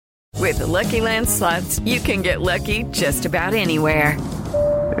With the Lucky Land Slots, you can get lucky just about anywhere.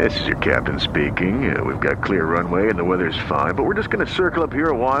 This is your captain speaking. We've got clear runway and the weather's fine, but we're just going to circle up here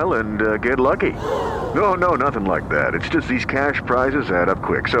a while and get lucky. No, nothing like that. It's just these cash prizes add up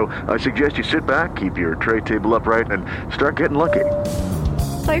quick. So I suggest you sit back, keep your tray table upright, and start getting lucky.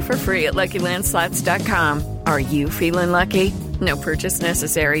 Play for free at LuckyLandSlots.com. Are you feeling lucky? No purchase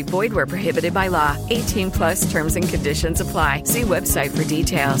necessary. Void where prohibited by law. 18+ terms and conditions apply. See website for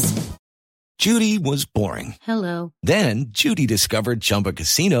details. Judy was boring. Hello. Then Judy discovered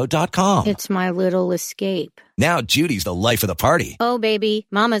ChumbaCasino.com. It's my little escape. Now Judy's the life of the party. Oh, baby,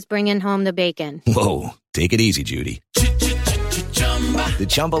 mama's bringing home the bacon. Whoa, take it easy, Judy. The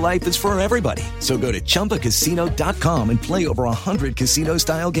Chumba life is for everybody. So go to ChumbaCasino.com and play over 100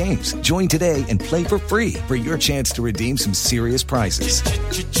 casino-style games. Join today and play for free for your chance to redeem some serious prizes.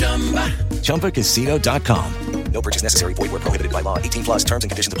 ChumbaCasino.com. No purchase necessary. Void where prohibited by law. 18+ terms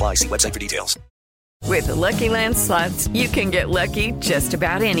and conditions apply. See website for details. With the Lucky Land Slots, you can get lucky just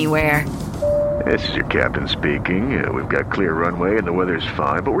about anywhere. This is your captain speaking. We've got clear runway and the weather's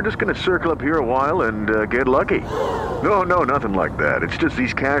fine, but we're just going to circle up here a while and get lucky. No, nothing like that. It's just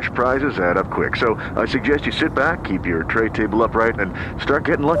these cash prizes add up quick. So I suggest you sit back, keep your tray table upright, and start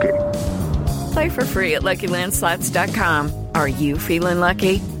getting lucky. Play for free at LuckyLandSlots.com. Are you feeling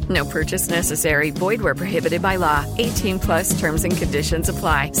lucky? No purchase necessary. Void where prohibited by law. 18+ terms and conditions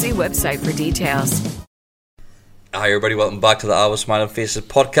apply. See website for details. Hi everybody, welcome back to the Our Smiling Faces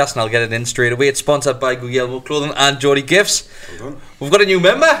podcast, and I'll get it in straight away. It's sponsored by Guglielmo Clothing and Geordie Gifts. Well done. We've got a new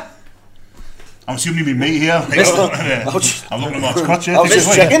member. I'm assuming you mean me here. I'm looking at Mark's crotch here. I was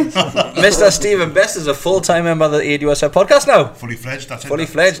just checking. Mr. Stephen Best is a full-time member of the ADUSF podcast now. Fully fledged, that's it. Fully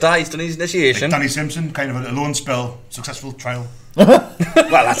fledged, he's done his initiation. Like Danny Simpson, kind of a loan spell, successful trial. Well,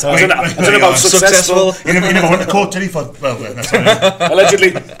 that's I don't know about successful. He never went to court, did he? That's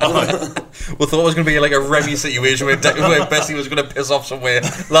allegedly. We thought it was going to be like a Remy situation where Bessie was going to piss off somewhere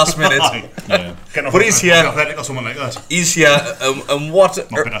last minute. Yeah. But he's here. Or something like that. He's here. And what?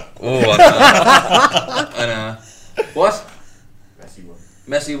 Not bitter. What?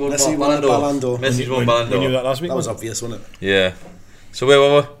 Messi won Ballon d'Or. Messi's won Ballon d'Or. We knew that last week. That was obvious, wasn't it? Yeah. So where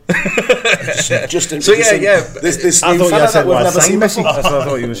were we? This I new thought fella you said that we've never seen Messi. before. That's what I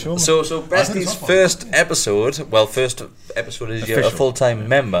thought you were showing. So Bestie's first episode is you're a full-time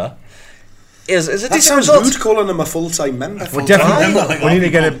member. Is a That decent sounds result. rude calling him a full-time member. We definitely we need to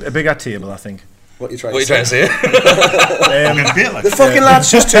get a bigger table, I think. What are you trying What to are you say? trying to say? The fucking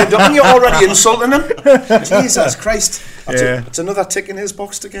lad's just turned up and you're already insulting him. Jesus Christ. It's another tick in his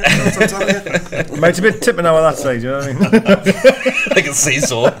box to get. Mate, it's a bit tipping over that side, you know what I mean? I can see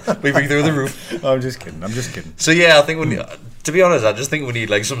so. Weaving through the roof. I'm just kidding. So yeah, I think we need, to be honest, I just think we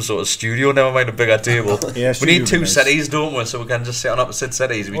need like some sort of studio, never mind a bigger table. Yeah, we need two settees, don't we? So we can just sit on opposite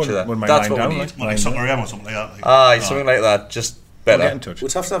settees of each other. That's what we need. Like something or something like that. Something like that, just better. We'll get in touch.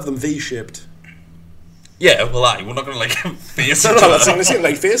 We'd have to have them V-shaped. Yeah, well, we're not going to like face No, that's going to seem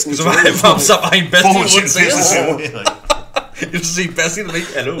like facing. Because if I'm sat behind Bessie, you wouldn't see us. You just see Bessie and like,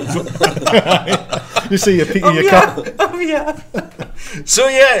 hello. You see your peeking your car. Yeah. So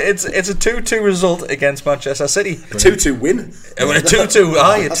yeah, it's a 2-2 result against Manchester City. A 2-2 win. A 2-2,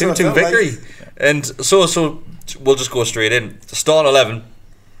 a That's what 2-2 I felt victory. like. And so we'll just go straight in. The start 11,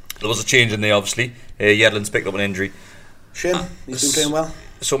 there was a change in there, obviously. Yedlin's picked up an injury. Shane, he's been playing well.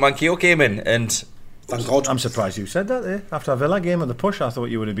 So Manquillo came in and... Thank God. I'm surprised you said that there. After a Villa game at the push, I thought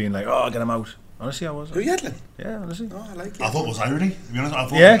you would have been like, oh, get him out. Honestly, I wasn't. Who, Yedlin? Yeah, honestly. Oh, I like it. I thought it was irony, to be honest. I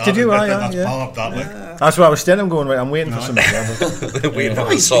thought Did you? That's That's why I was standing. I'm going, right, I'm waiting for something. waiting for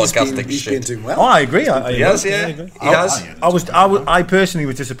the sarcastic He's been shit. doing well. Oh, I agree. He has. I personally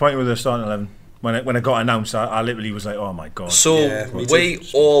was disappointed with the starting 11 when it got announced. I literally was like, oh my god. So we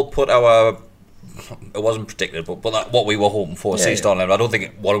all put our, it wasn't predicted, but what we were hoping for. Starting 11. I don't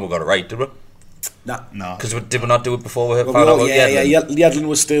think one of them got it right, did we? No. Because did we not do it before we found Well, out about Yedlin? Yedlin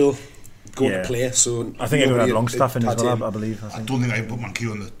was still going to play, so I think everyone had Longstaff in as well, I believe. I don't think I put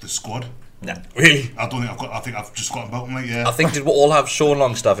Manquillo in the squad. No. Really? I think I've just got about him, like, I think did we all have Sean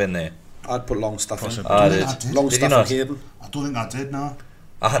Longstaff in there? I'd put Longstaff in. I did. Longstaff and Hayden. I don't think I did, no.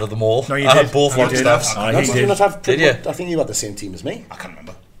 I had them all. No, you I did. had both Longstaffs. Did you? I think you had the same team as me. I can't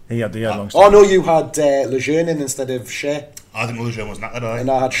remember. He had Longstaff. Oh no, you had Lejeune in instead of Shea. I think Lejeune was knackered,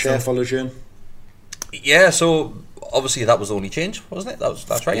 and I had Shea for Lejeune. Yeah, so obviously that was the only change, wasn't it?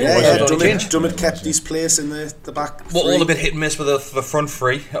 That's right. Dummett kept his place in the back. Well, all a bit hit and miss with the front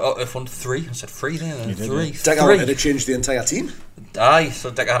three. Front three. I said three then. Three. Decker wanted to change the entire team. Aye, so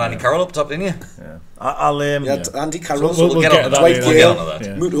Decker had Andy Carroll up top, didn't you? Yeah. I'll Andy Carroll, we'll get on to that. Dwight Gale,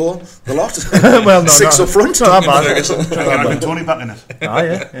 Muto, the lot. Well, no, six up front. Not that bad. Tony back in it.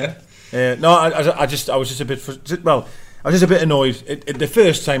 Yeah. I was just a bit. I was just a bit annoyed. The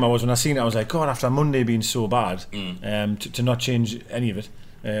first time when I seen it, I was like, God, after Monday being so bad, to not change any of it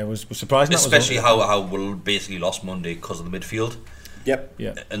was surprising. Especially how we basically lost Monday because of the midfield. Yep.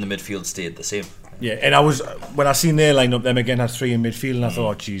 Yeah. And the midfield stayed the same. Yeah, and when I seen their lineup, them again had 3 in midfield, and I thought,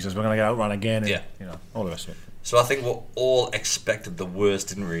 oh, Jesus, we're gonna get outrun again. And, all the rest of it. So I think we're all expected the worst,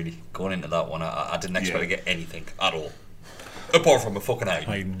 didn't really, going into that one. I didn't expect to get anything at all, apart from a fucking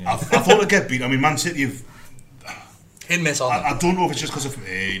hiding. I thought it'd get beat. I mean, Man City have. I don't know if it's just because of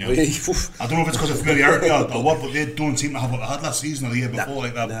I don't know if it's because of familiarity or what, but they don't seem to have what they had last season or the year before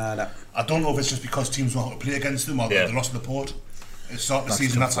like that. Nah. I don't know if it's just because teams know how to play against them or they lost the port. It's start the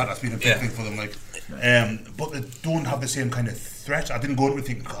season. That's been a big thing for them. Like, but they don't have the same kind of threat. I didn't go into it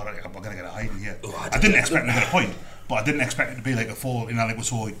thinking, God, we're gonna get a hiding here. I didn't expect to get a point, but I didn't expect it to be like a 4. Like we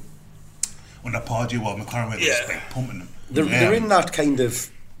saw under Pardew or McLaren, where they're just like pumping them. They're in that kind of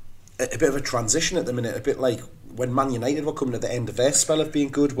a bit of a transition at the minute, a bit like when Man United were coming at the end of their spell of being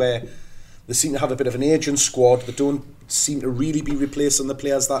good, where they seem to have a bit of an aging squad. They don't seem to really be replacing the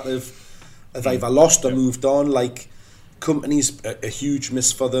players that have either lost or moved on. Like, Company's a huge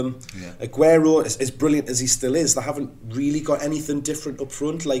miss for them. Aguero, as brilliant as he still is, they haven't really got anything different up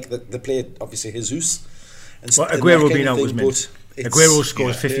front. Like, they played obviously Jesus. Well, Aguero being out was mint. Aguero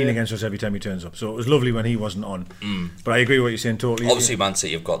scores 15 against us every time he turns up, so it was lovely when he wasn't on. But I agree with what you're saying totally. Obviously, Man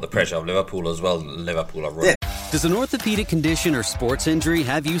City have got the pressure of Liverpool as well. Liverpool are running. Does an orthopedic condition or sports injury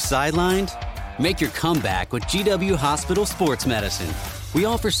have you sidelined? Make your comeback with GW Hospital Sports Medicine. We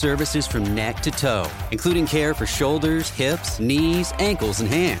offer services from neck to toe, including care for shoulders, hips, knees, ankles, and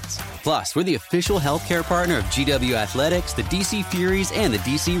hands. Plus, we're the official healthcare partner of GW Athletics, the DC Furies, and the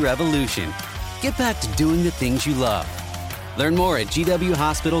DC Revolution. Get back to doing the things you love. Learn more at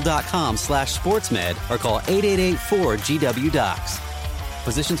gwhospital.com/sportsmed or call 888-4GW-DOCS.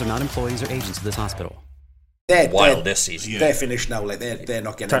 Physicians are not employees or agents of this hospital. Wild this season. They're finished now. Like they're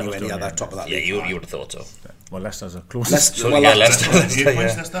not getting anywhere near that top of that. Yeah, league. you would have thought so. Well, Leicester's the closest. Leicester. 8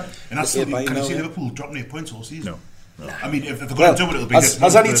 points, Leicester. And that's still, can you see Liverpool dropping 8 points all season? No. I mean, if they're going to do it, it'll be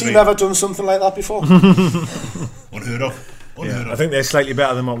has any team ever done something like that before? Unheard of. I think they're slightly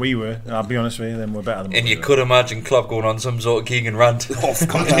better than what we were. I'll be honest with you, then we're better than. And you could imagine Klopp going on some sort of Keegan rant.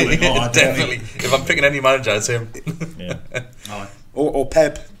 Definitely. If I'm picking any manager, it's him. or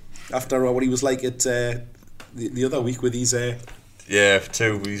Pep, after what he was like at the other week with his.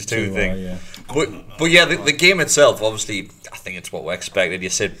 These two thing. But yeah, the game itself, obviously, I think it's what we expected. You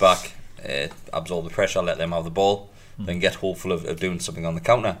sit back, absorb the pressure, let them have the ball, then get hopeful of doing something on the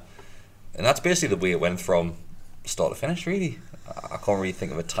counter, and that's basically the way it went from start to finish. Really, I can't really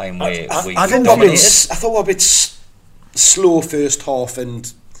think of a time where we dominated. I thought we were a bit slow first half,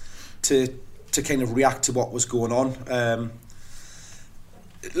 and to kind of react to what was going on.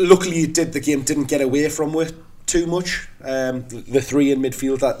 Luckily, the game didn't get away from it too much. The 3 in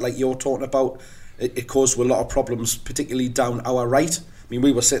midfield that, like you're talking about, it caused a lot of problems, particularly down our right. I mean,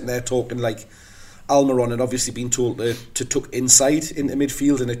 we were sitting there talking like Almiron had obviously been told to tuck inside into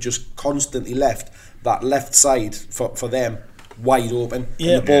midfield, and it just constantly left that left side for them wide open.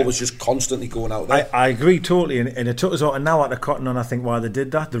 And the ball was just constantly going out there. I agree totally, and it took us out. And now at the cotton on, I think why they did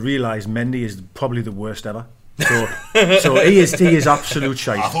that, they realised Mendy is probably the worst ever. So he is absolute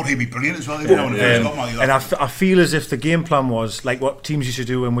shite. I thought he'd be brilliant as well. And I feel as if the game plan was like what teams used to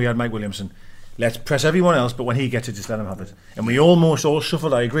do when we had Mike Williamson. Let's press everyone else, but when he gets it, just let him have it. And we almost all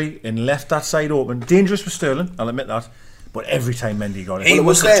shuffled, I agree, and left that side open. Dangerous for Sterling, I'll admit that. But every time Mendy got it, he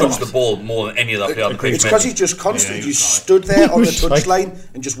must have touched the ball more than any of that player on the pitch. It's because he just constantly stood there on the touchline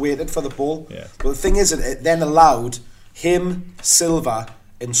and just waited for the ball. But the thing is, it then allowed him, Silva,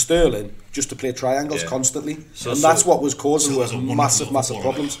 and Sterling just to play triangles constantly, and that's what was causing massive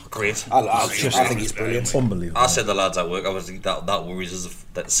problems. Great. I think he's brilliant. Unbelievable. I said the lads at work, I was that worries us,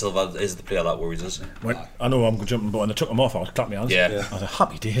 that Silva is the player that worries us. I know I'm jumping, but when they took him off, I was clapping my hands. I was like,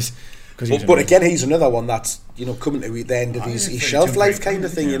 happy days. But again, he's another one that's coming to the end of his shelf life kind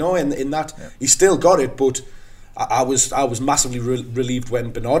of thing, in that he's still got it, but I was massively relieved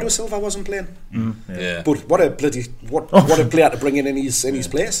when Bernardo Silva wasn't playing. But what a player to bring in his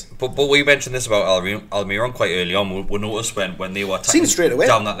place. But we mentioned this about Almiron quite early on. We noticed when they were attacking straight away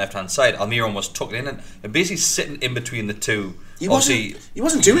down that left hand side, Almiron was tucked in and basically sitting in between the two. He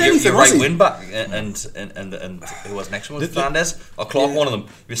wasn't doing anything. Your right wing back and who was next one? Was Fernandez or Clark? One of them.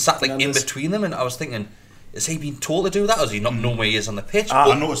 He was sat like in between them, and I was thinking, is he being told to do that, or does he not know where he is on the pitch?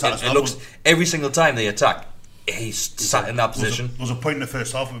 I noticed that. It looks every single time they attack, he's sat in that position. There was a point in the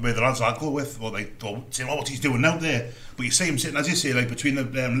first half where the lads I go with were saying, what he's doing out there, but you see him sitting, as you say, like between the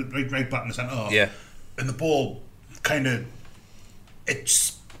right back and the centre half, and the ball kind of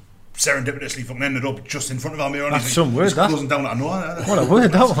serendipitously fucking ended up just in front of Almiron. That's some word, that. Closing down. I know. What a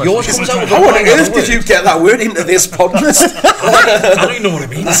word that was. Yours comes out with How on earth did you get that word into this podcast? I don't even know what it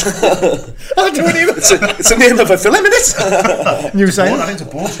means. I don't even. It's the name of a film, isn't it? New saying? I think it's a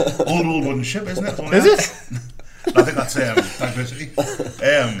boat. Old wooden ship, isn't it? Is it? I think that's diversity.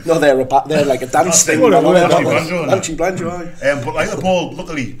 No, they're like a dance thing. Archie Blanjo. But like the ball,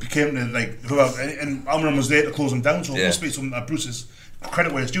 luckily became like whoever, and Almiron was there to close them down. So it must be something that Bruce's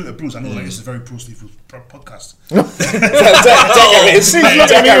credit where it's due to Bruce. I know like this is a very Bruce Lee podcast.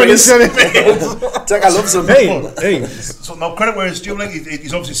 I love him. Hey. So now credit where it's due. Like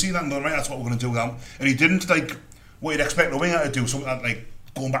he's obviously seen that and gone, right, that's what we're going to do now. And he didn't like what you'd expect a winger to do. Something that like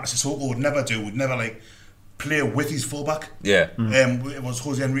going back to Sissoko would never do. Would never like play with his fullback. Yeah. It was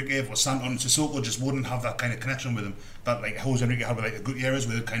Jose Enrique, it was Santon. Sissoko just wouldn't have that kind of connection with him that like Jose Enrique had with like the Gutierrez,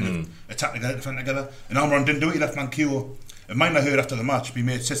 where they kind of attack together, defend together. And Almiron didn't do it. He left Manquillo. And mine I heard after the match, be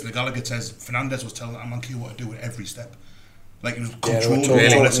made Cicely Gallagher says Fernandez was telling Manquillo what to do at every step. Like he was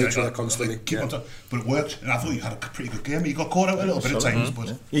controlling constantly. Keep on top. But it worked, and I thought you had a pretty good game. You got caught out a little bit at times,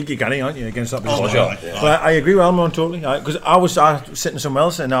 but you got it, aren't you, against that position? But I agree with Almiron totally, because I was sitting somewhere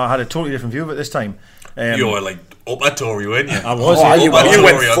else and I had a totally different view of it this time. You were like up at Tory, weren't you? I was. You went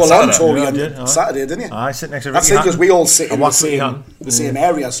full on Tory on Saturday, didn't you? I sit next to Ricky. That's because we all sit in the same Mm.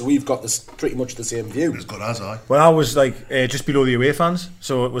 area, so we've got pretty much the same view. As good as I. Well, I was like just below the away fans,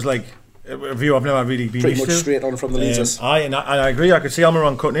 so it was like a view I've never really been pretty used much to. Straight on from the leaders. I agree. I could see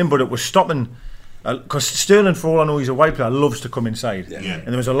Almiron cutting in, but it was stopping because Sterling, for all I know, he's a wide player, loves to come inside. Yeah. And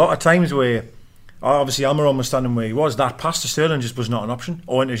there was a lot of times where obviously Almiron was standing where he was. That pass to Sterling just was not an option,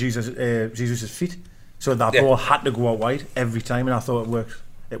 or into Jesus' feet. So that ball had to go out wide every time, and I thought it worked.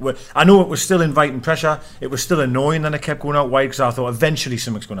 I know it was still inviting pressure. It was still annoying that it kept going out wide because I thought eventually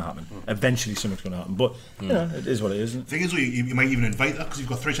something's going to happen. But you know, it is what it is. The thing is, you might even invite that because you've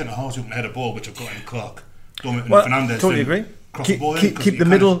got three centre halves who can head a ball, which have got in Clark, Dominic, and Fernandez. Totally agree. Keep the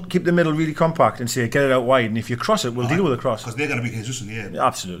middle really compact and say get it out wide, and if you cross it, we'll deal with the cross because they're going to be Jesus in the air.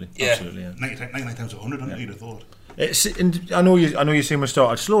 Absolutely. 99 times out of 100, you'd have thought. And I know you're saying we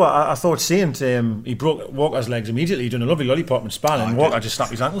started slow. I thought Saint he broke Walker's legs immediately. He done a lovely lollipop and span, and Walker just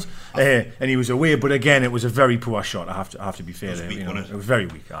snapped his ankles, and he was away. But again, it was a very poor shot. I have to be fair. It was very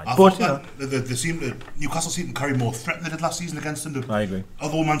weak. But Newcastle seemed to carry more threat than they did last season against them. I agree.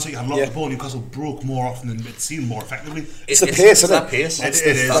 Although Man City had a lot of the ball, Newcastle broke more often and it seemed more effectively. It's the pace, isn't it? Pace. It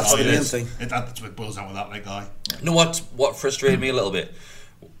is. That's the main thing. That's what it boils down with that, like guy. You know what frustrated me a little bit?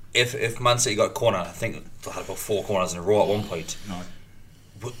 If Man City got a corner, I think they had about 4 corners in a row at one point. No.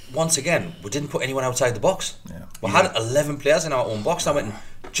 But once again, we didn't put anyone outside the box. Yeah. We had 11 players in our own box. I went and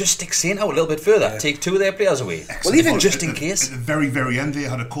just stick Saint out a little bit further. Take 2 of their players away. Well, even just in case. At the very, very end, they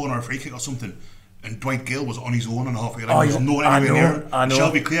had a corner, a free kick or something, and Dwight Gill was on his own on the halfway line. There was no one anywhere near him.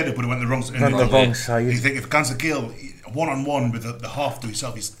 Shelby cleared it, but it went the wrong side. You think if Ganser Gill, one-on-one with the half to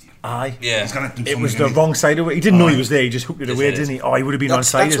himself, he's gonna do it was the wrong side of it. He didn't know he was there. He just hooked it away, didn't he? He would have been on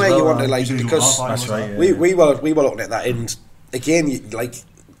side as well. That's where you want to like because that's right. We were looking at that, and again,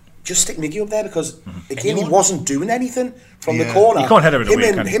 just stick Miggy up there because again he wasn't doing anything from the corner. You can't head it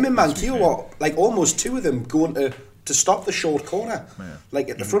away. Him and Manquillo were like almost 2 of them going to stop the short corner. Like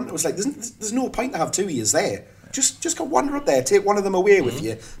at the front, it was like there's no point to have 2 years there. Just go wander up there, take one of them away with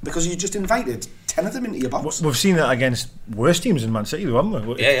you because you just invited 10 of them into your box. We've seen that against worse teams in Man City, though, haven't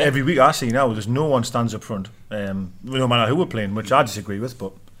we? Every week I see now, there's no one stands up front, no matter who we're playing, which I disagree with.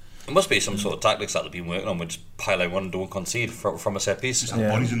 But it must be some sort of tactics that they've been working on, which pile out one and don't concede from a set piece. Just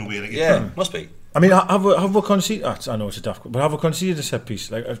have bodies in the way. Must be. I mean, have we conceded? I know it's a daft, but have we conceded a set piece?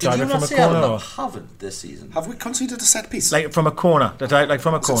 Like did you not say that haven't this season? Have we conceded a set piece? Like from a corner? Like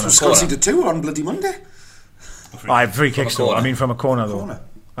from a corner? We've conceded 2 on bloody Monday. Free kicks though. I mean, from a corner though.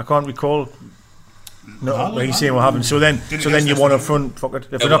 I can't recall. No, he's saying what happened. So then you want to front. Fuck it.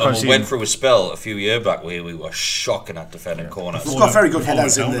 If we're not conceding, we went through a spell a few years back where we were shocking at defending corners. We've got very good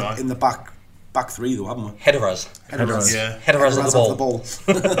headers in the back 3 though, haven't we? Headers. Headers of the ball.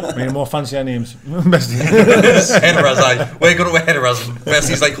 We need more fancier names. Headers. We're good at headers.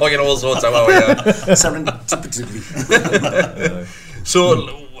 Messi's like hogging all sorts out. Serendipitously.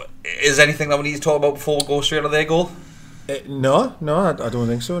 So. Is there anything that we need to talk about before we go straight to their goal? No, I don't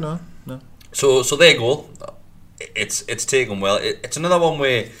think so. No. So their goal, it's taken well. It's another one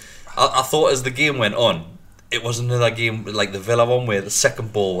where I thought as the game went on, it was another game like the Villa one where the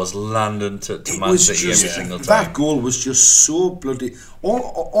second ball was landing to Man City every single time. That goal was just so bloody.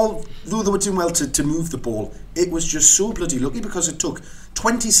 Although they were doing well to move the ball, it was just so bloody lucky because it took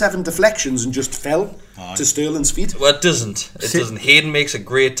 27 deflections and just fell to Sterling's feet. Well, it doesn't. It doesn't. Hayden makes a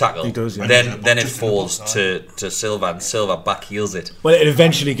great tackle. He does, yeah. Then it falls to Silva, and Silva back heels it. Well, it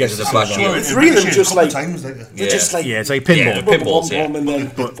eventually gets to back Silva. heel. Three of them just like it's like pinballs. And then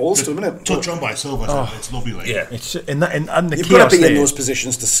it falls to him, isn't it? Touch on by Silva, it's lovely. Like. Yeah, it's in the You've chaos got to be in there, those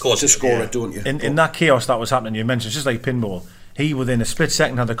positions to score it, don't you? In that chaos that was happening, you mentioned, it's just like pinball. He within a split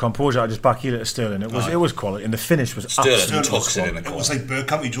second had the composure to just back heel it to Sterling. It was quality, and the finish was Sterling tucks it in the corner. It was like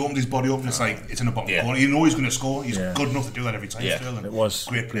Bergkamp. He drove his body up, and it's like it's in the bottom corner. You know he's going to score. He's good enough to do that every time. Yeah. Sterling. It was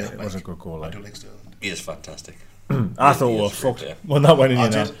great player. It was a good goal. I do like Sterling. He is fantastic. I thought, well, fuck. When that went in,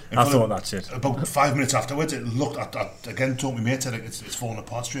 I thought that's it. About 5 minutes afterwards, it looked at again. Told me mate, it's falling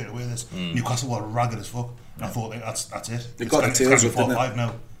apart straight away. This Newcastle were ragged as fuck. And I thought that's it. They got the tails up, didn't it?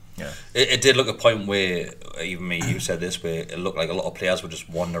 now. Yeah. It did look a point where, even me, you said this, where it looked like a lot of players were just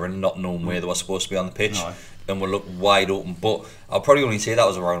wandering, not knowing where they were supposed to be on the pitch, and were looking wide open. But I'll probably only say that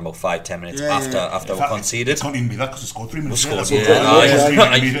was around about 5-10 minutes after we conceded. It can't even be that because it scored 3 minutes later.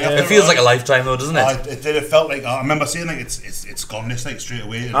 It feels like a lifetime though, doesn't it? It did. It felt like, I remember saying like it's gone this like straight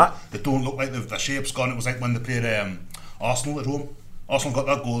away. They don't look like the shape's gone. It was like when they played Arsenal at home. Arsenal got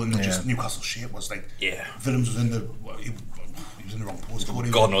that goal and just Newcastle shape was like Willems was in the in the wrong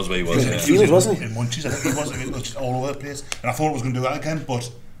postcode. God knows where he was. He was, wasn't he? In Munchies, I think he was. It was just all over the place. And I thought it was going to do that again, but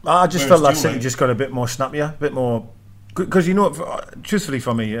I just felt that City just got a bit more snappier, a bit more. Because truthfully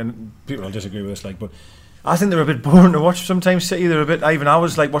for me, and people will disagree with this, like, but I think they're a bit boring to watch sometimes. City, they're a bit. Even I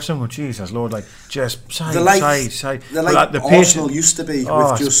was like watching them, going, Jesus Lord, like just side. They're like the Arsenal used to be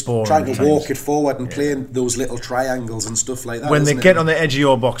with just trying to walk it forward and playing those little triangles and stuff like that. When they get on the edge of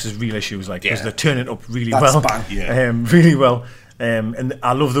your box, is real issues, like because they turn it up really well, really well. And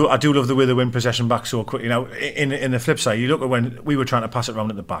I do love the way they win possession back so quickly. Now, in the flip side, you look at when we were trying to pass it around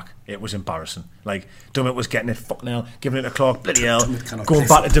at the back, it was embarrassing. Like Dummett was getting it, fucking hell, giving it to Clark, bloody hell, going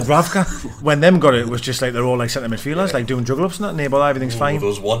back to Dubravka. When them got it was just like they're all like centre midfielders, like doing juggle ups and that, and everything's fine. There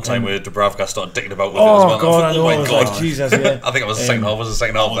was one time where Dubravka started dicking about with it as well. God, I know, my God, like, Jesus, yeah. I think it was the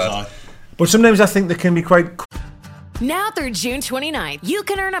second half. But sometimes I think they can be quite. Now through June 29th, you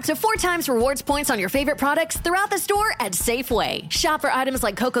can earn up to 4 times rewards points on your favorite products throughout the store at Safeway. Shop for items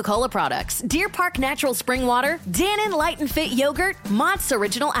like Coca-Cola products, Deer Park Natural Spring Water, Dannon Light and Fit Yogurt, Mott's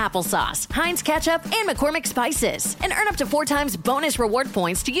Original Applesauce, Heinz Ketchup, and McCormick Spices. And earn up to 4 times bonus reward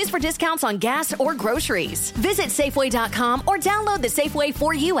points to use for discounts on gas or groceries. Visit Safeway.com or download the Safeway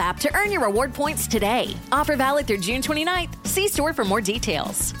 4U app to earn your reward points today. Offer valid through June 29th. See store for more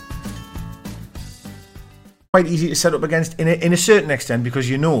details. Quite easy to set up against in a certain extent because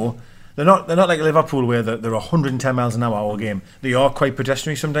they're not like Liverpool where they're 110 miles an hour all game. They are quite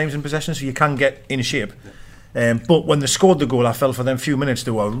pedestrian sometimes in possession, so you can get in shape. But when they scored the goal, I felt for them few minutes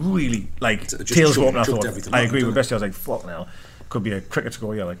they were really like tails go up. And I thought, I agree with Bestie. I was like, fuck now, could be a cricket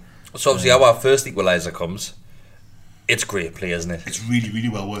score. Yeah, like. So obviously our first equaliser comes. It's great play, isn't it? It's really, really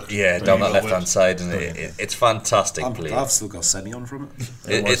well worked. Yeah, down that left-hand side, and it's fantastic play. I've still got semi on from it.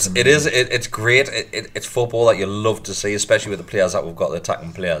 It's great. It's football that you love to see, especially with the players that we've got, the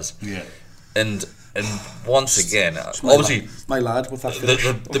attacking players. Yeah. And once again, obviously, my lad with that.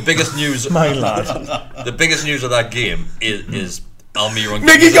 The biggest news. My lad. The biggest news of that game is Almiron.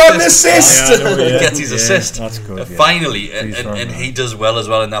 Miggy got an assist. He gets his assist. That's good. Finally, and he does well as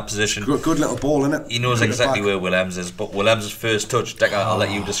well in that position. Good little ball, innit? He knows exactly where Willems is, but Willems' first touch. Decker, I'll let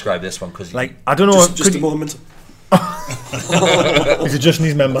you describe this one because like I don't know. Just a moment. He's a Just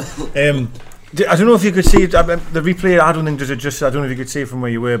Knees member. I don't know if you could see the replay. I don't think there's a just. I don't know if you could see it from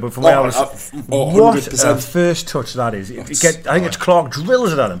where you were, but from where I was, what a first touch that is! I think it's Clark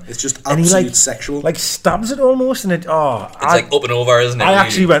drills it at him. It's just absolute sexual. Like stabs it almost, and it's like up and over, isn't it? I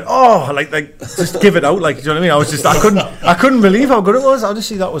actually went like just give it out. Like, do you know what I mean? I couldn't believe how good it was.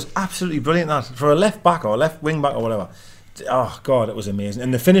 Honestly, that was absolutely brilliant. That for a left back or left wing back or whatever. Oh God, it was amazing.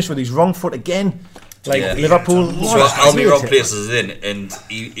 And the finish with his wrong foot again. Liverpool. So Almiron places it in, and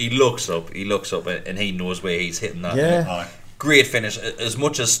he looks up, and he knows where he's hitting that. Yeah. Great finish. As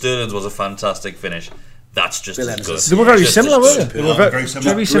much as Sterling's was a fantastic finish, that's just as good. They were very similar, weren't they? They were very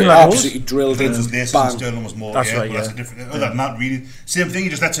similar. Absolutely drilled in. Bang. Sterling was more. That's right. That's a different. Other than that, really, same thing. He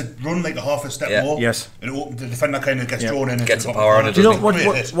just lets it run like a half a step more. Yes. And the defender kind of gets drawn in. And gets the power on it. Do you know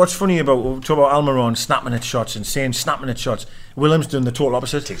what's funny about Almiron snapping at shots and saying snapping at shots? Willems doing the total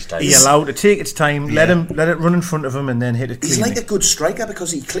opposite. He allowed it to take its time, let it run in front of him, and then hit it cleanly. He's like a good striker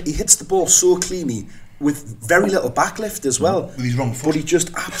because he hits the ball so cleanly with very little backlift as well. With his wrong foot. But he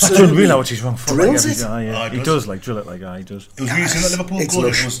just absolutely I don't realise his wrong foot. Drills it. He does like drill it like he does. It was really similar to Liverpool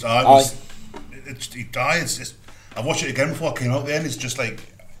goal. I've watched it again before I came out there, and it's just like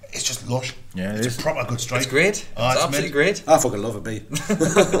it's just lush. Yeah, it's a proper good strike. It's great. It's absolutely great. I fucking love it, mate.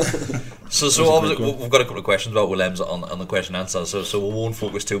 So obviously we've got a couple of questions about Williams on the question and answer. So we won't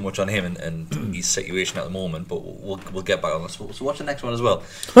focus too much on him and his situation at the moment, but we'll get back on this. So watch the next one as well,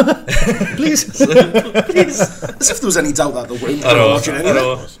 please. Please. As if there was any doubt that the weren't watching anyway. I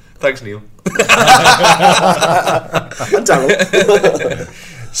know. Thanks, Neil. And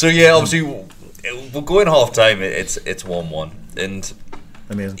Darryl. So yeah, obviously we're going half time. It's 1-1, and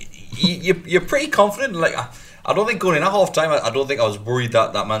amazing. You're pretty confident. Like I don't think going in at half time, I don't think I was worried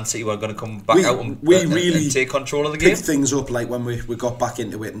that Man City were going to come back out and really take control of the game. Picked things up like when we got back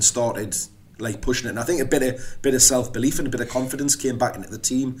into it and started like pushing it. And I think a bit of self belief and a bit of confidence came back into the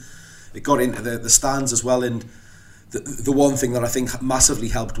team. It got into the stands as well. And the one thing that I think massively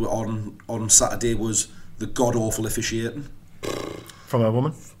helped on Saturday was the god awful officiating from a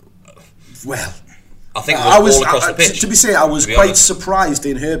woman. Well, I think it was all across the pitch. To be fair, I was quite surprised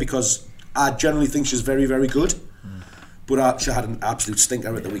in her because I generally think she's very, very good. But she had an absolute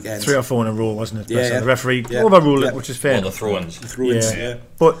stinker at the weekend. 3 or 4 in a row, wasn't it? Yeah. The referee overruled it, which is fair. Well, the throw-ins. Yeah.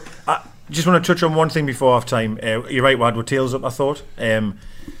 But I just want to touch on one thing before half time. You're right, Wad, with tails up, I thought. And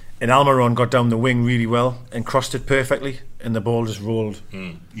Almiron got down the wing really well and crossed it perfectly, and the ball just rolled.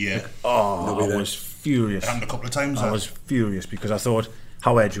 Yeah. I was furious. It happened a couple of times. I was furious because I thought,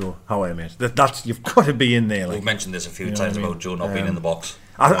 how are Joe? How are mate? That's you've got to be in there. Like, we've mentioned this a few times about Joe not being in the box.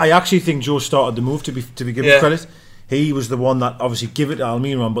 I actually think Joe started the move, to be given credit. He was the one that obviously gave it to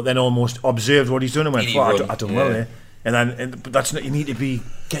Almiron, but then almost observed what he's doing and went, I done well there. But that's not, you need to be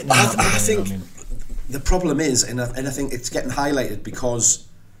getting. I think the problem is, and I think it's getting highlighted because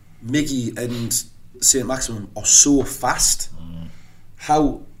Miggy and St. Maximum are so fast.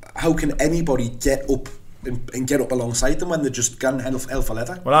 How can anybody get up and get up alongside them when they're just gun hell for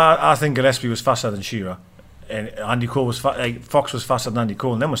leather? Well, I think Gillespie was faster than Shearer, and Andy Cole was Fox was faster than Andy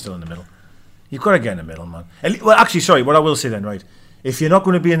Cole, and then we're still in the middle. You've got to get in the middle, man. Well, actually, sorry, what I will say then, right? If you're not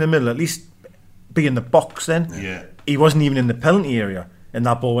going to be in the middle, at least be in the box then. Yeah. He wasn't even in the penalty area, and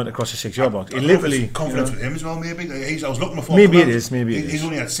that ball went across the 6-yard box. He literally confidence with him as well, maybe. I was looking before. Maybe it is. He's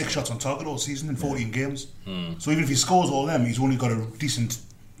only had 6 shots on target all season in 14 games. So even if he scores all them, he's only got a decent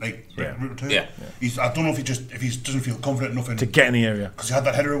return. Yeah. I don't know if he doesn't feel confident enough to get in the area, because he had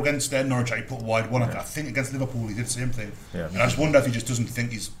that header against Norwich. He put wide one. I think against Liverpool he did the same thing. Yeah. And I just wonder if he just doesn't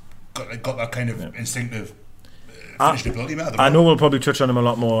think he's got that kind of instinctive finished ability. I know we'll probably touch on him a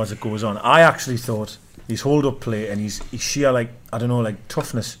lot more as it goes on. I actually thought his hold up play and his sheer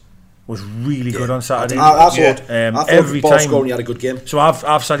toughness was really good on Saturday. I thought every ball time scoring, he had a good game. So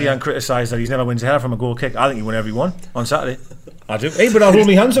I've sat here and criticised that he's never wins a header from a goal kick. I think he won every one on Saturday. I do. Hey, but I'll hold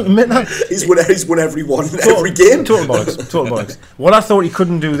my hands up and admit that. He's won every one, every game. Total bollocks. What I thought he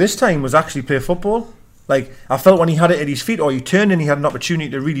couldn't do this time was actually play football. Like, I felt when he had it at his feet or he turned and he had an opportunity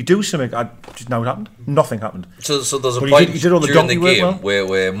to really do something, just now it happened. Nothing happened. So there's a point he did all the during the donkey game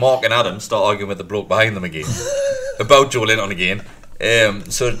where Mark and Adam start arguing with the bloke behind them again about Joe Linton again.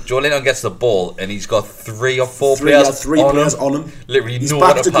 So Joe Linton gets the ball and he's got 3 or 4 players on him. Literally no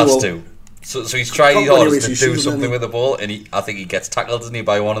one to pass to. So he's trying his hardest to do something with the ball, and I think he gets tackled, doesn't he,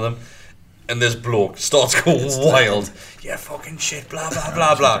 by one of them. And this bloke starts going wild. Yeah, fucking shit, blah blah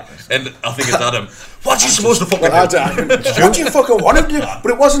blah blah. And I think it's Adam. What are you supposed to fucking do? What do you fucking want him to do?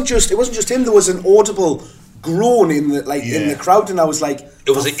 But it wasn't just him. There was an audible groan in the crowd, and I was like, it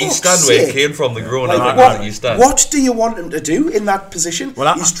was an East Stand where it came from, the groan. What do you want him to do in that position?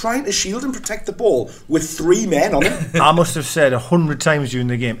 Well, he's trying to shield and protect the ball with 3 men on him. I must have said 100 times during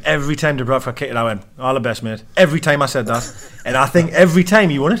the game, every time Dubravka kicked it, I went, all the best, mate. Every time I said that, and I think every time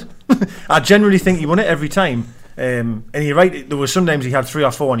he won it. I generally think he won it every time. And you're right, there was sometimes he had 3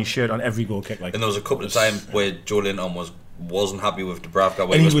 or 4 on his shirt on every goal kick. And there was a couple of times where Joe Linton wasn't happy with Dubravka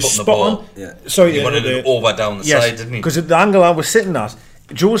when he was putting the ball. Sorry, he wanted it over down the side, didn't he? Because the angle I was sitting at,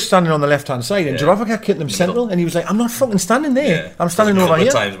 Joe's standing on the left hand side and Dubravka kicked him central, and he was like, I'm not fucking standing there, I'm standing over here.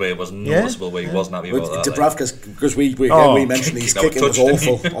 A couple of times where it was noticeable where he wasn't happy about that. Dubravka's, because we mentioned his kicking was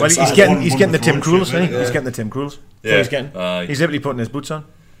awful. Well, he's getting the Tim Krul's, isn't he? He's getting the Tim Krul's. He's literally putting his boots on.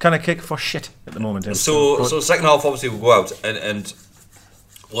 Can I kick for shit at the moment? So second half obviously we'll go out and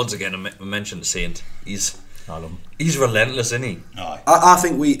once again I mentioned Saint. He's relentless, isn't he? I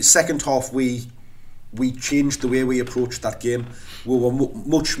think second half we changed the way we approached that game. We were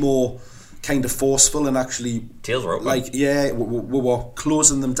much more kind of forceful and actually tails were open. We were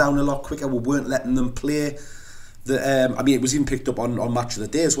closing them down a lot quicker. We weren't letting them play. It was even picked up on Match of the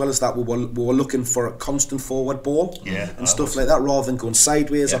Day as well as that. We were looking for a constant forward ball and stuff like that, rather than going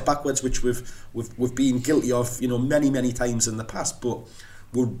sideways or backwards, which we've been guilty of, many times in the past. But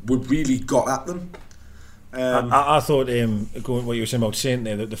we really got at them. I thought going what you were saying about Saint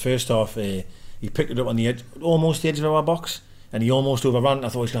there, that the first half he picked it up on the edge, almost the edge of our box, and he almost overran. I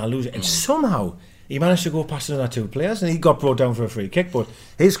thought he was going to lose it, and somehow he managed to go past another two players, and he got brought down for a free kick. But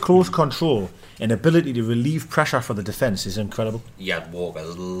his close control and ability to relieve pressure for the defence is incredible. He had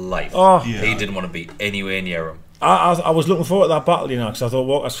Walker's life. He didn't want to be anywhere near him. I was looking forward to that battle, because I thought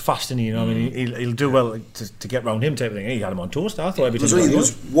Walker's fast, and I mean he'll do well to get round him type of thing. He had him on toast. I thought everything. There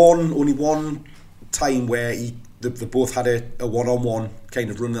was only one time where they both had a one-on-one kind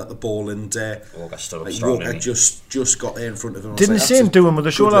of running at the ball, and Walker stood up strong. Walker just got there in front of him. Didn't Saint do him with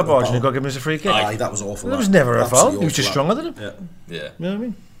the shoulder barge and he got given us a free kick? Aye, that was awful. That was never a foul. He was just stronger than him. Yeah. You know what I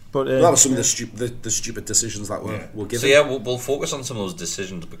mean? But that was some of the stupid decisions that were given. So yeah, we'll focus on some of those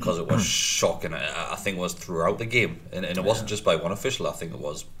decisions because it was shocking. I think it was throughout the game, and it wasn't just by one official. I think it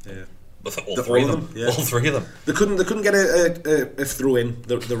was all three of them. All three of them. They couldn't get a throw in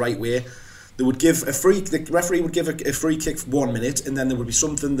the right way. They would give the referee would give a free kick for 1 minute, and then there would be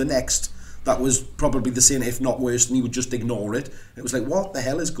something the next that was probably the same, if not worse, and he would just ignore it. It was like, what the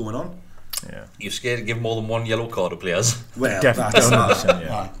hell is going on? Yeah. You're scared to give more than one yellow card to players? Well, definitely, 100%.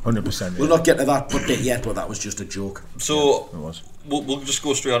 Yeah, 100%. We'll not get to that bit yet, but that was just a joke. So we'll just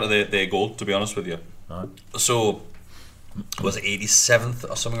go straight on to their goal. To be honest with you, so was it 87th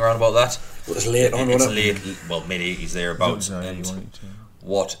or something around about that? It was late on, wasn't it? Well, mid-80s thereabouts.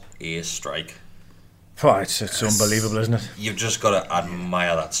 What a strike! It's unbelievable, isn't it? You've just got to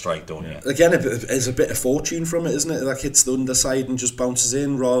admire that strike, don't you? Again, there's a bit of fortune from it, isn't it? That hits the underside and just bounces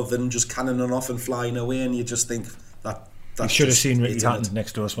in rather than just cannoning off and flying away, and you just think that. You should have seen Ricky Hatton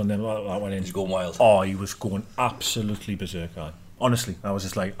next to us when that went in. He's going wild. Oh, he was going absolutely berserk. Honestly, I was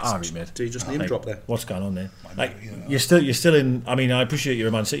just like, mate. Do you just name drop there? What's going on there? Like, you're still in. I mean, I appreciate you're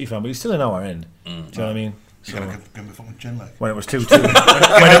a Man City fan, but you're still in our end. Do you know what I mean? You gotta give me fucking chin, like. When it was 2-2,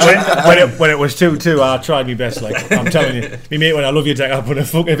 when it was 2-2, I tried my best. Like, I'm telling you, me mate, when I love you, Jack, I put a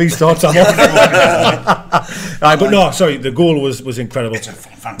fucking if he starts, I'm off. But no, sorry, the goal was incredible. It's a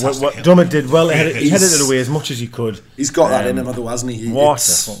fantastic. What Drummond did well. He headed it away as much as he could. He's got that in him, though, hasn't he?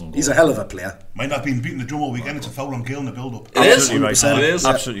 He's a hell of a player. Might not have been beating the drum all weekend. It's a foul on Gale in the build-up. It is. It is.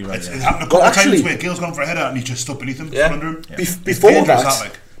 Absolutely right. It happened a couple of times where Gale's gone for a header and he's just stuck beneath him. Under him.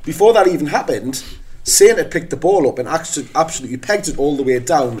 Before that even happened, Saint had picked the ball up and absolutely pegged it all the way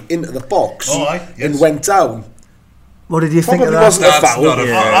down into the box and went down. What did you think of that? Wasn't a foul.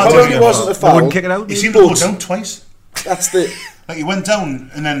 Probably wasn't a foul. They wouldn't kick it out. He seemed to go down twice. That's the. Like he went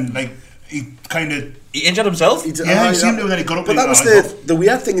down and then he kind of. He injured himself? He seemed to, and then he got up. But that was the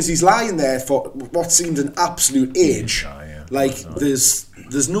weird thing is he's lying there for what seemed an absolute age. Like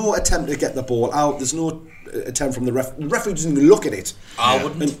there's no attempt to get the ball out. There's no attempt from the ref. The referee doesn't even look at it. I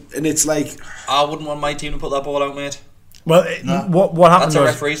wouldn't. And it's like I wouldn't want my team to put that ball out, mate. Well, what happened? That's a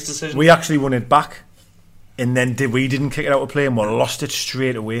referee's decision. We actually won it back, and then we didn't kick it out of play, and we lost it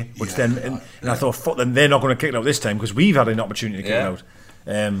straight away. Which and I thought, fuck, then they're not going to kick it out this time because we've had an opportunity to kick it out.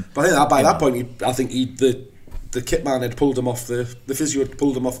 But I think by that point, the kit man had pulled him off the physio had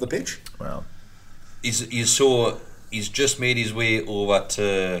pulled him off the pitch. Well, he's just made his way over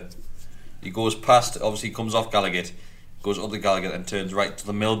to. He goes past. Obviously, he comes off Gallagher, goes up the Gallagher and turns right to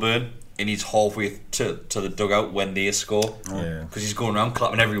the Milburn, and he's halfway to the dugout when they score. Because he's going around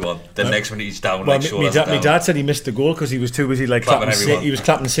clapping everyone. Then next minute he's down. Well, my dad said he missed the goal because he was too busy clapping everyone. He was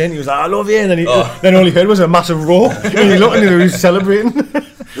clapping Saint. He was like, "I love you," and then all he heard was a massive roar. And he looked and he was celebrating.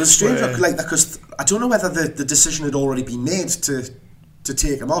 It was strange, like that, because I don't know whether the decision had already been made to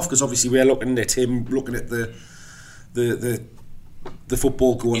take him off, because obviously we're looking at him, looking at the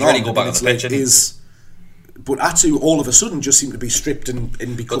football going on. Go back on the pitch, but Atu all of a sudden just seemed to be stripped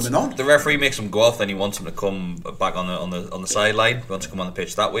and be coming on. The referee makes him go off, then he wants him to come back on the sideline. He wants to come on the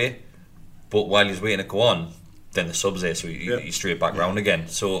pitch that way. But while he's waiting to go on, then the sub's there, so he's straight back round again.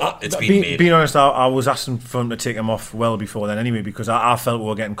 So it's been made. Being honest, I was asking for him to take him off well before then anyway, because I felt we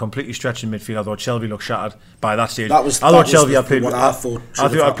were getting completely stretched in midfield. I thought Shelby looked shattered by that stage. I thought Shelby had played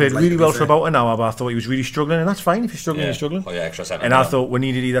really well for about an hour, but I thought he was really struggling, and that's fine if you're struggling, you're struggling. Oh yeah, extra second. And I thought we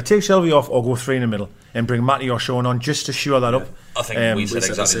needed either take Shelby off or go three in the middle and bring Matty or Sean on just to shore that up. I think we said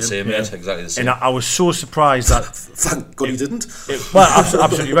exactly the same. Yes, exactly the same. And I was so surprised that thank God he didn't.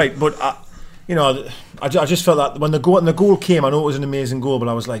 Absolutely right, but I just felt that when the goal came, I know it was an amazing goal, but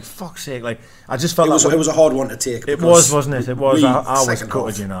I was like, fuck's sake, like I just felt it was a hard one to take. It was, wasn't it? It was. I was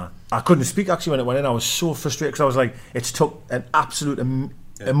gutted, you know. I couldn't speak actually when it went in. I was so frustrated because I was like, it took an absolute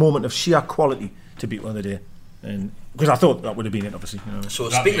a moment of sheer quality to beat one of the day, and because I thought that would have been it, obviously. You know. So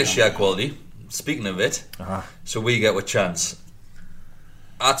speaking of sheer quality, speaking of it, so we get with chance.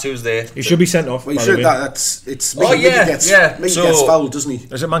 Artu's there. He should be sent off. Well, he should. It's Mickey gets fouled, doesn't he?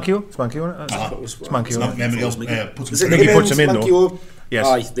 Is it Mankio? It's Mankio, isn't it? It's Mankio. Mickey puts him in though.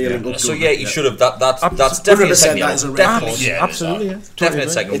 Yes. So he should have. That's definitely a second yellow. That is a record. Absolutely, yeah. Definitely a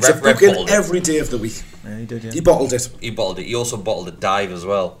second. It's a booking every day of the week. Yeah, he did. Yeah. He bottled it. He also bottled a dive as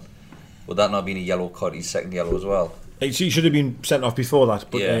well. Would that not be a yellow card? His second yellow as well. He should have been sent off before that,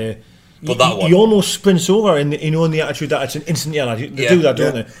 but. But that one. He almost sprints over in the attitude that it's an instant yellow. They do that,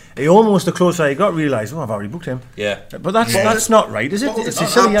 don't they? He almost, the closer he got, realised, I've already booked him. Yeah. But that's not right, is it? It's a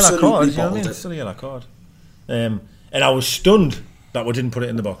silly yellow card. You know what I mean? It's a silly yellow card. And I was stunned that we didn't put it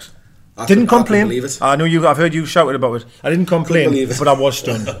in the box. Didn't complain. I know I've heard you shouted about it. I didn't complain, but I was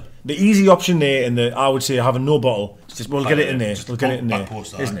stunned. The easy option there, and I would say having no bottle, just we'll get it in there. We'll get it in there,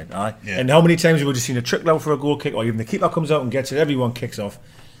 isn't it? Aye. Yeah. And how many times have we just seen a trickle out for a goal kick, or even the keeper comes out and gets it, everyone kicks off.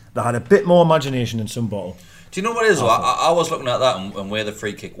 They had a bit more imagination than some bottle. Do you know what it is? I was looking at that and where the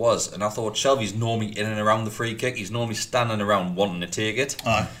free kick was, and I thought Shelby's normally in and around the free kick. He's normally standing around wanting to take it.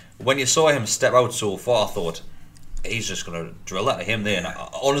 When you saw him step out so far, I thought he's just going to drill that at him there. And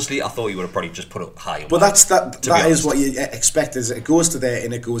honestly, I thought he would have probably just put it high. But that is what you expect. Is it goes to there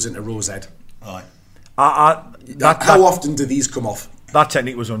and it goes into row Z. How often do these come off? That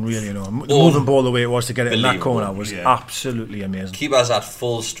technique was unreal, you know. The moving ball the way it was to get it in that corner was absolutely amazing. Keeper's at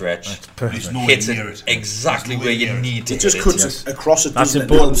full stretch. Hits it exactly where you need to hit it. It just cuts it across it. That's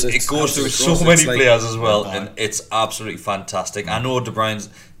important. It goes through so many players as well, and it's absolutely fantastic. I know De Bruyne's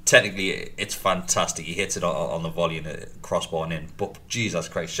technically it's fantastic. He hits it on the volley and crossbar and in. But Jesus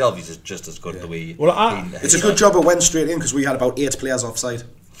Christ, Shelby's is just as good the way. It's a good job it went straight in because we had about 8 players offside.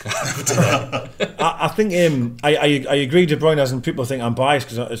 I think I agree. De Bruyne, as in people think I'm biased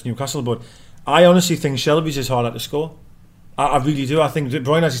because it's Newcastle, but I honestly think Shelby's is harder to score. I really do. I think De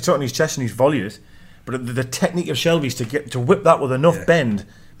Bruyne has his foot on his chest and he's volleyed it, but the technique of Shelby's to whip that with enough bend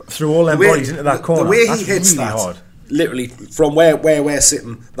through all them bodies into that corner. The way he hits really that, hard. Literally from where we're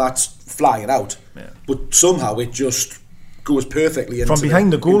sitting, that's flying out. But somehow it just goes perfectly into from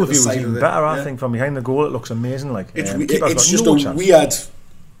behind the goal. If he was even better, I think from behind the goal it looks amazing. Like it's just a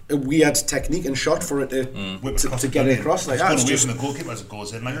weird technique and shot for it to get it across. Like it's just the goalkeeper as it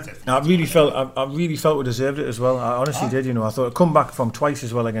goes in. I really felt we deserved it as well. I honestly did. You know, I thought to come back from twice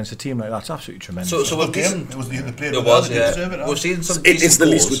as well against a team like that's absolutely tremendous. So we've seen We've seen some. It's the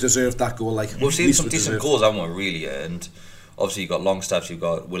least we deserved that goal. Like we've seen some decent goals, haven't we? Really, and obviously you've got Longstaff, you've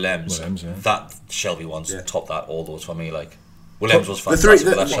got Willems. That Shelby one's top that all those for me. Like Willems was fantastic.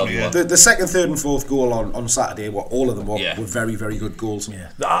 The second, third, and fourth goal on Saturday, all of them were very, very good goals.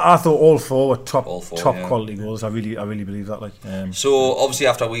 Yeah, I thought all four were top quality goals. I really believe that. Like, so obviously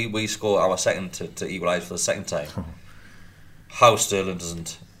after we score our second to equalise for the second time, how Sterling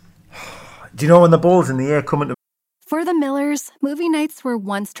doesn't. Do you know when the ball's in the air coming to? For the Millers, movie nights were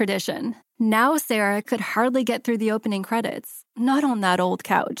once tradition. Now Sarah could hardly get through the opening credits, not on that old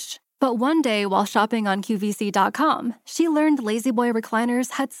couch. But one day, while shopping on QVC.com, she learned La-Z-Boy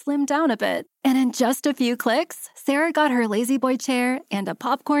recliners had slimmed down a bit. And in just a few clicks, Sarah got her La-Z-Boy chair and a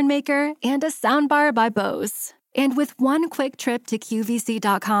popcorn maker and a soundbar by Bose. And with one quick trip to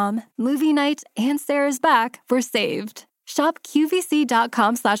QVC.com, movie night and Sarah's back were saved. Shop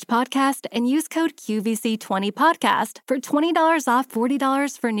QVC.com/podcast and use code QVC20podcast for $20 off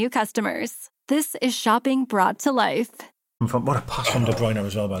 $40 for new customers. This is shopping brought to life. What a pass from De Bruyne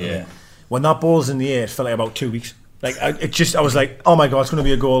as well, by the way. When that ball's in the air, it felt like about 2 weeks. Like I was like, oh my god, it's going to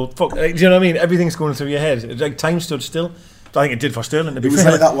be a goal. Fuck, do you know what I mean? Everything's going through your head. It's like time stood still. I think it did for Sterling. It was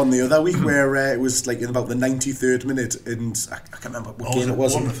like that one the other week where it was like in about the 93rd minute, and I can't remember what game it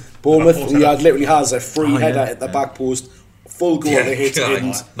was. Bournemouth. He literally has a free header at the back post, full goal to hit,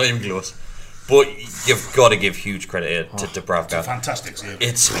 not even close. But you've got to give huge credit to Dubravka. It's a fantastic save.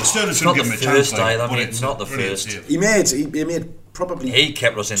 It's not the first either. It's not the first. He made probably. He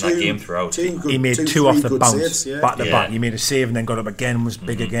kept us in that game throughout. He made two off the bounce, back to back. He made a save and then got up again, was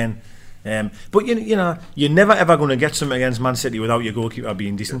big again. But you know, you're never ever going to get something against Man City without your goalkeeper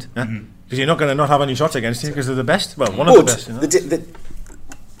being decent, because you're not going to not have any shots against you because they're the best. Well, one of the best. You know?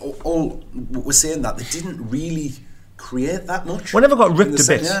 All we're saying that they didn't really create that much. We never got ripped to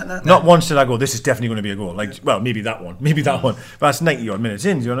bits. Not once did I go, this is definitely going to be a goal. Like, well, maybe that one. But that's 90 odd minutes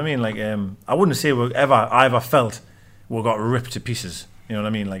in. Do you know what I mean? Like, I wouldn't say I ever felt we got ripped to pieces. You know what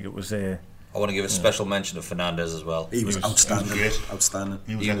I mean? Like, it was I want to give a special mention to Fernandes as well. He was outstanding. Outstanding.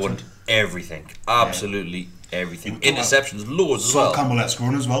 He won everything. Absolutely everything. Interceptions, loads as well. Campbell let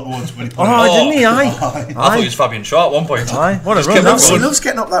scoring as well. Didn't he? I thought he was Fabian Shaw at one point. What a run. He loves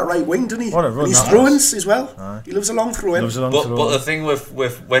getting up that right wing, doesn't he? What a run. And he's throw-ins as well. He loves a long throw-in. But the thing with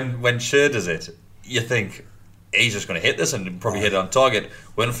when Sher does it, you think, he's just going to hit this and probably hit it on target.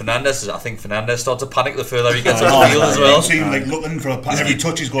 When I think Fernandes starts to panic the further he gets on the field as well. You see him like looking for a pass. Every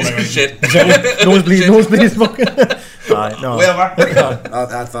touch he's going like shit. Nosebleed. No.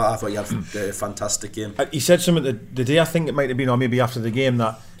 I thought he had a fantastic game. He said something the day, I think it might have been, or maybe after the game,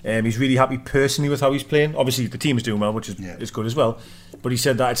 that he's really happy personally with how he's playing. Obviously the team's doing well, which is good as well, but he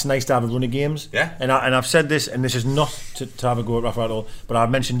said that it's nice to have a run of games. And I've said this, and this is not to have a go at Rafa at all, but I've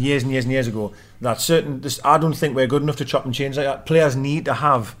mentioned years and years and years ago that I don't think we're good enough to chop and change like that. Players need to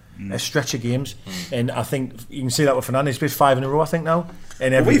have a stretch of games, and I think you can see that with Fernandes. He's played 5 in a row, I think now,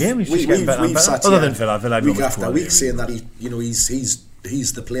 and every game he's just getting better and better. Other than Villa, week after week saying that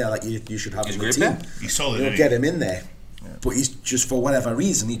he's the player that you should have in the team. He's solid. Get him in there, but he's just, for whatever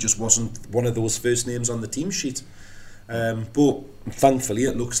reason, he just wasn't one of those first names on the team sheet. But thankfully,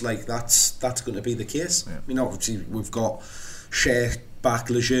 it looks like that's going to be the case. Obviously we've got Cher back,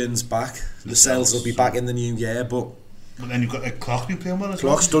 Lejeune's back, Lascelles will be back in the new year, but then you've got Clark new playing well as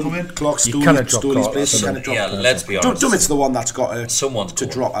Clark's well. Clark's you cannot drop Clark. Let's be honest. Dummett's the one that's got to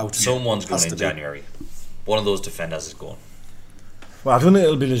drop out. Someone's going in January. One of those defenders is going. Well, I don't think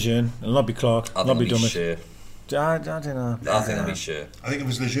it'll be Lejeune. It'll not be Clark. It'll not be Dummett. I don't know. I think it'll be Cher. I think if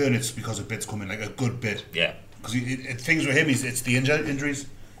it's Lejeune, it's because a bit's coming, like a good bit. Yeah. Because things with him, it's the injuries.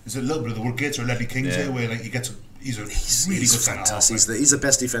 It's a little bit of the Woodgates or Ledley Kings here, where like he's a really good fantastic. He's the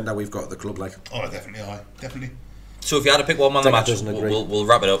best defender we've got at the club. Like, definitely. So if you had to pick one man of the match, we'll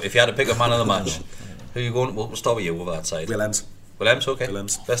wrap it up. If you had to pick a man of the match, who are you going? We'll start with you over that side. Willems, okay.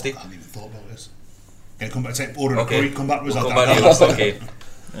 Bestie. I hadn't even thought about this. Can I come back? Take order. Okay. Come back. We'll come back to you. Okay.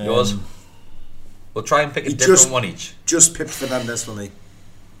 Yours. We'll try and pick a different one each. Just picked Fernandes for me.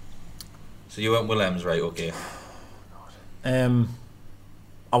 So you went Willems, right? Okay.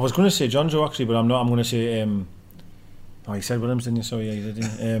 I was going to say John Joe actually, but I'm not. I'm going to say. Oh, he said Willems, didn't you? Sorry, yeah, he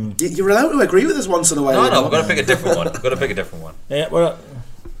did. You're allowed to agree with us once in a while. No, we've got to pick a different one. Yeah, well,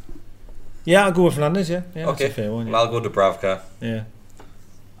 I'll go with Fernandes. Yeah, okay. That's a fair one. Yeah. Well, I'll go to Dubravka. Yeah.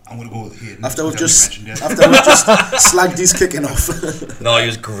 I'm going to go with Hayden. After we've just slagged his kicking off. No, he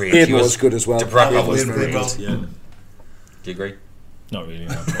was great. Hayden was good as well. Dubravka was very good. well. Yeah. Do you agree? Not really.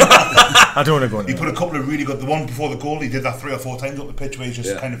 No. I don't want to go. He put a couple of really good. The one before the goal, he did that 3 or 4 times up the pitch, where he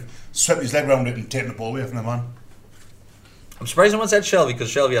just kind of swept his leg around it and taken the ball away from the man. I'm surprised no one said Shelby,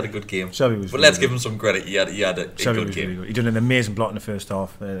 because Shelby had a good game. Shelby was. But let's give him some credit. He had a good game. Really good. He did an amazing block in the first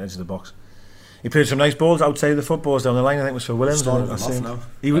half, edge of the box. He played some nice balls outside of the footballs down the line. I think it was for Willems. I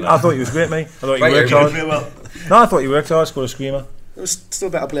thought he was great, mate. I thought he worked hard. No, I thought he worked hard. Scored a screamer. There was still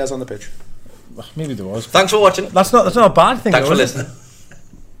better players on the pitch. Well, maybe there was. Thanks for watching. That's not a bad thing. Thanks for listening.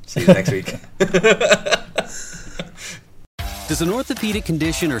 See you next week. Does an orthopedic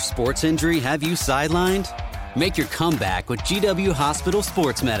condition or sports injury have you sidelined? Make your comeback with GW Hospital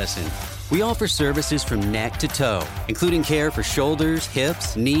Sports Medicine. We offer services from neck to toe, including care for shoulders,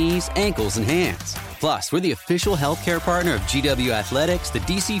 hips, knees, ankles, and hands. Plus, we're the official healthcare partner of GW Athletics, the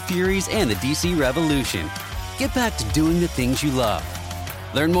DC Furies, and the DC Revolution. Get back to doing the things you love.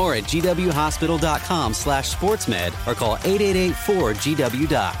 Learn more at gwhospital.com/sportsmed or call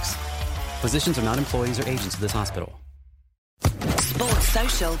 888-4GW-DOCS. Physicians are not employees or agents of this hospital. Sports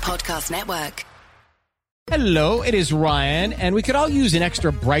Social Podcast Network. Hello, it is Ryan, and we could all use an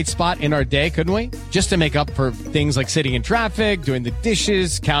extra bright spot in our day, couldn't we? Just to make up for things like sitting in traffic, doing the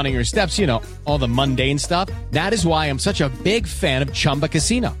dishes, counting your steps, all the mundane stuff. That is why I'm such a big fan of Chumba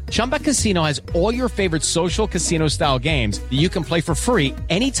Casino. Chumba Casino has all your favorite social casino-style games that you can play for free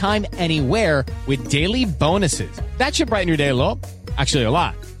anytime, anywhere with daily bonuses. That should brighten your day a little. Actually, a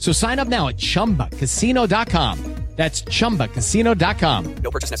lot. So sign up now at ChumbaCasino.com. That's ChumbaCasino.com.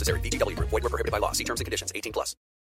 No purchase necessary. VGW Group. Void where prohibited by law. See terms and conditions. 18+.